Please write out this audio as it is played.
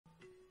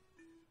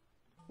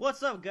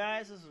What's up,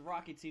 guys? This is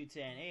Rocky210.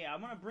 Hey,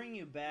 I'm gonna bring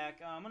you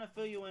back. I'm gonna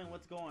fill you in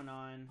what's going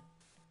on.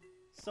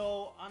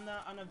 So on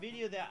the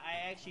video that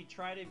I actually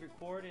tried to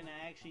record, and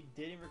I actually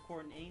didn't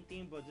record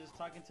anything, but just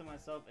talking to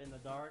myself in the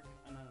dark.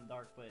 Not in the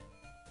dark, but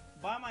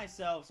by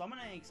myself. So I'm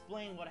gonna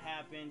explain what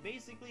happened.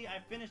 Basically, I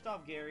finished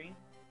off Gary,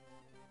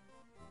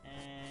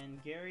 and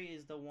Gary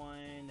is the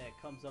one that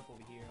comes up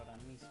over here. Hold on,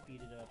 let me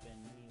speed it up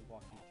and let me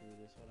walk you through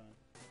this. Hold on.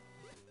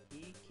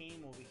 He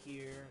came over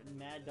here,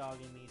 mad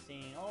dogging me,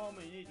 saying, "Oh, I'm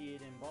an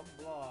idiot," and blah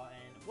blah blah.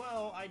 And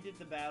well, I did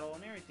the battle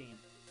and everything.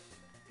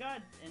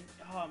 God, and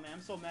oh man,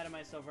 I'm so mad at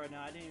myself right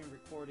now. I didn't even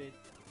record it.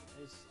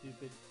 It's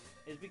stupid.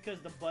 It's because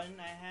the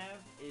button I have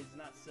is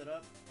not set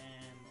up,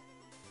 and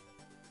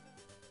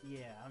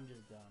yeah, I'm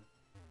just dumb.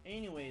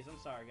 Anyways, I'm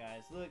sorry,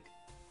 guys. Look,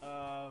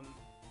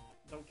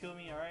 don't kill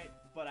me, all right?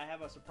 But I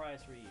have a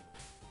surprise for you.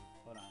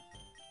 Hold on.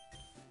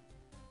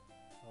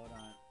 Hold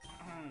on.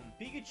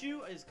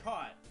 Pikachu is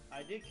caught.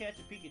 I did catch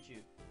a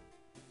Pikachu.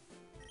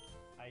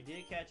 I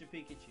did catch a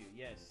Pikachu.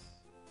 Yes,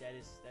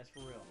 that's for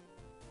real.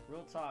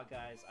 Real talk,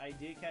 guys. I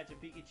did catch a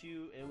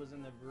Pikachu. It was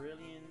in the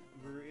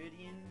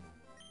Viridian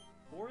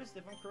Forest,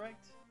 if I'm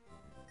correct.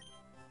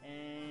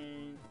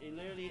 And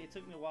it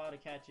took me a while to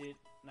catch it.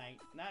 Like,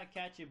 not to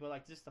catch it, but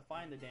like just to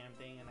find the damn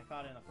thing. And I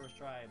caught it in the first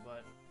try.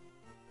 But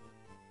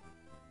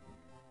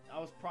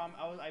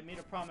I made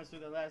a promise through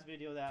the last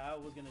video that I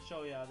was gonna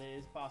show y'all that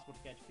it's possible to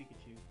catch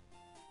Pikachu.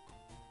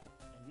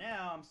 And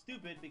now I'm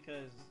stupid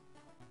because,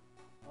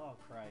 oh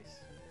Christ.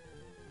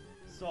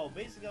 So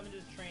basically, I'm gonna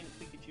just train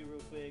the Pikachu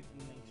real quick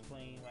and then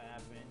explain what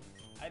happened.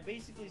 I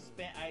basically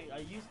I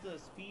used the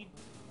speed.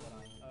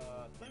 Hold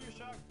on. Thunder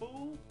Shock,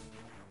 fool!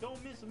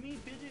 Don't miss me,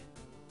 Pidgeot.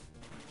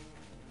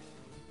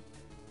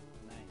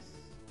 Nice.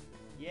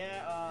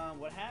 Yeah.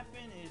 What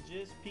happened is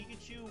just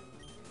Pikachu.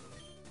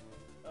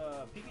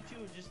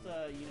 Pikachu is just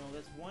you know,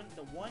 it's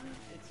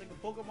like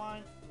a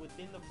Pokemon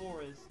within the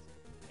forest,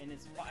 and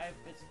it's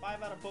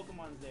five out of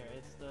Pokemon's there.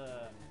 It's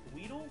the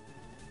Weedle,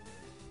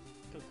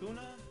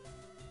 Kakuna,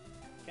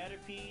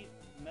 Caterpie,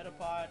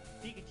 Metapod,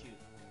 Pikachu.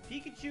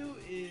 Pikachu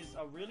is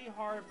a really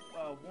hard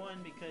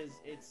one because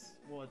it's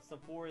the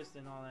forest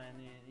and all that,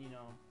 and you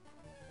know,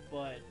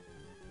 but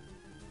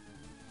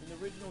in the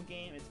original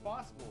game it's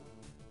possible.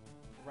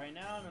 Right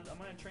now, I'm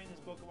going to train this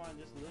Pokemon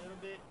just a little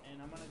bit,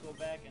 and I'm going to go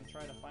back and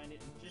try to find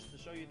it just to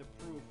show you the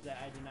proof that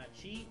I did not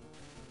cheat.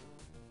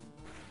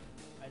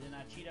 I did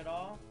not cheat at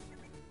all.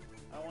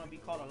 I don't want to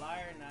be called a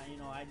liar, and I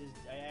went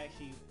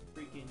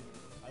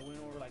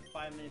over like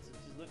 5 minutes of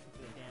just looking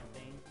for the damn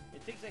thing.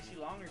 It takes actually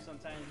longer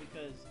sometimes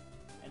because,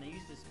 and I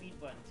used the speed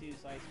button too,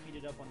 so I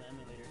speeded up on the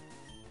emulator.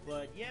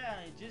 But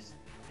yeah, it was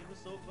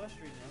so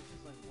frustrating. I was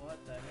just like, what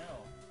the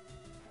hell?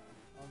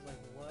 I was like,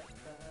 what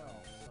the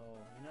hell? So,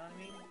 you know what I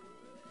mean?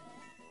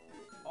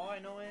 All I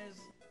know is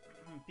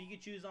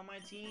Pikachu's on my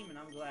team, and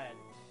I'm glad.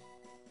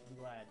 I'm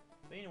glad.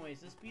 But anyways,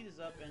 the speed is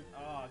up, and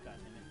oh god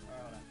damn it!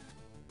 Alright,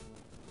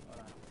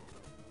 hold on.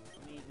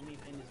 Let me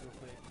end this real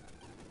quick.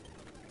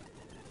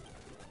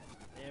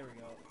 There we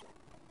go.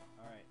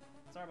 All right.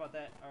 Sorry about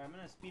that. All right, I'm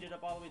gonna speed it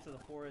up all the way to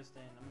the forest,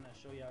 and I'm gonna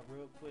show y'all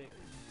real quick.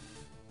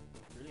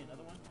 Really,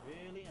 another one?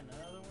 Really,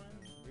 another one?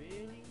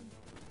 Really?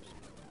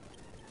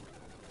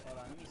 Hold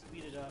on, let me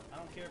speed it up. I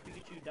don't care if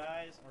Pikachu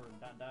dies or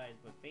not dies,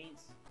 but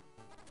faints.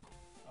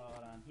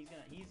 Hold on,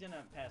 he's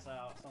gonna pass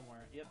out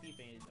somewhere. Yep, he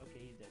fainted. Okay,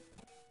 he's dead.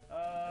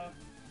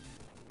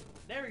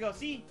 There we go.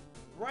 See,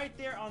 right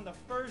there on the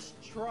first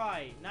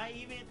try. Not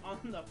even on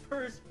the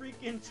first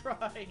freaking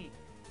try.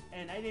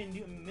 And I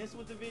didn't miss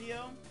with the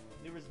video.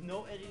 There was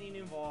no editing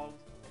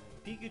involved.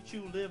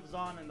 Pikachu lives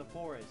on in the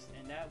forest,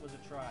 and that was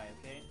a try.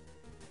 Okay.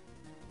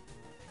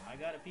 I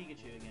got a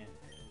Pikachu again,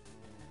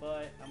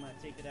 but I'm gonna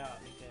take it out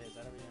because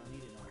I really don't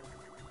need it no more.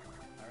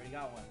 I already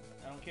got one.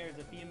 I don't care if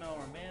it's a female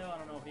or a male. I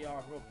don't know if y'all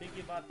are real picky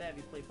about that. If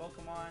you play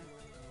Pokemon,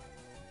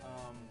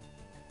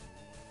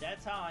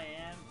 that's how I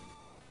am.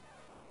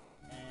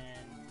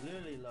 And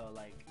literally, though,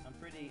 like I'm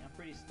pretty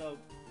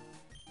stoked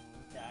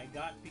that I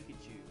got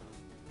Pikachu.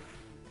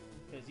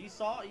 Because you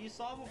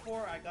saw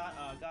before I got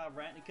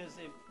ran because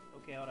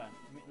okay, hold on.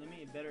 Let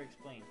me better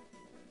explain.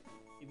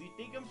 If you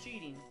think I'm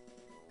cheating,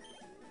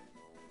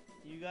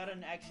 you gotta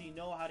actually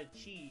know how to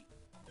cheat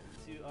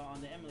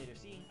on the emulator.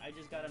 See, I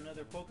just got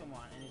another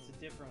Pokemon, and it's a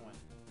different one.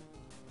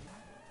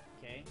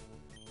 Okay,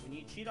 when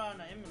you cheat on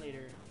the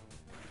emulator,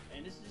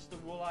 and this is just the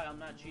rule I'm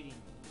not cheating,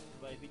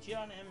 but if you cheat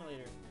on the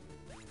emulator,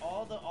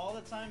 all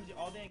the times,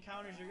 all the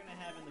encounters you're gonna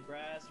have in the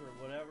grass or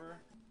whatever,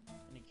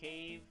 in the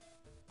cave,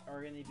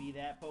 are gonna be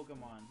that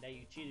Pokemon that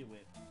you cheated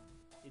with.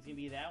 It's gonna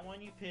be that one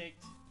you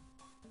picked,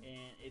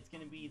 and it's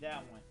gonna be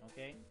that one.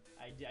 Okay,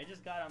 I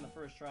just got it on the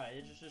first try.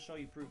 It's just to show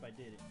you proof I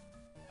did it.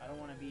 I don't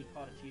want to be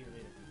called a cheater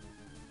later.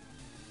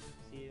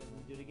 See, I'm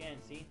gonna do it again.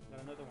 See,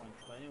 got another one.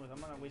 But anyways,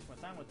 I'm not gonna waste my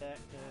time with that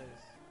because,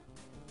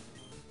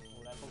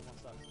 well, that Pokemon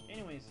sucks.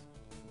 Anyways,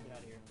 get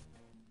out of here.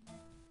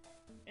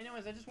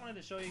 Anyways, I just wanted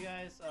to show you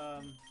guys.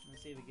 Let me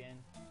save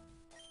again.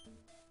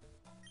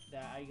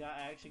 That I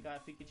actually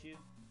got Pikachu.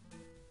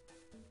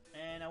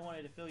 and I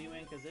wanted to fill you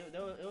in because it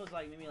was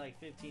like maybe like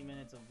 15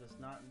 minutes of just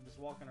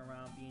walking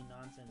around being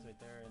nonsense right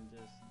there, and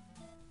just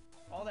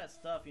all that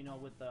stuff, you know,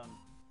 with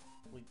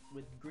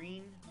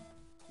Green.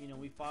 You know,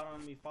 we fought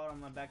on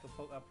the back of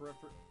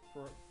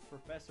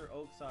Professor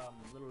Oak's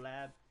little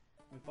lab.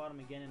 We fought him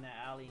again in that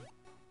alley.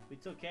 We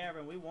took care of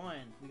him. We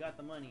won. We got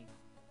the money.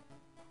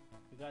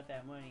 We got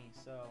that money.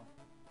 So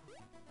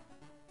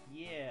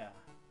yeah.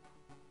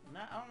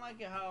 I don't like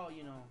it how,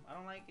 you know, I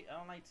don't like to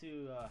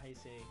how you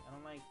say, I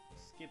don't like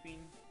skipping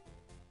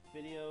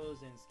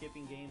videos and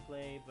skipping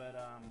gameplay, but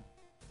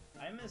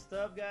I messed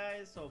up,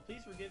 guys, so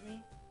please forgive me.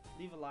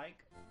 Leave a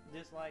like,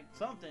 dislike,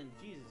 something,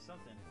 Jesus,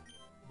 something.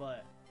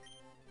 But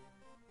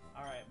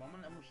alright, I'm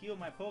gonna heal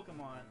my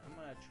Pokemon. I'm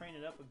gonna train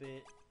it up a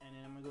bit, and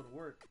then I'm gonna go to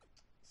work.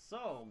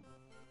 So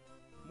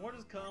more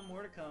to come.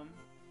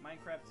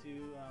 Minecraft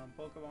 2,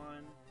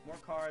 Pokemon, more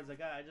cards.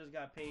 I just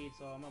got paid,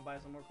 so I'm gonna buy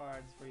some more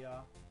cards for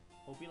y'all.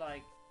 Hope you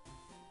like.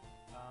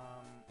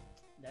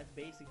 That's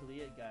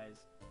basically it, guys.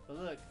 But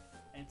look,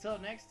 until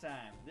next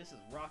time, this is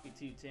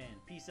Rocky210.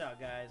 Peace out,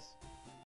 guys.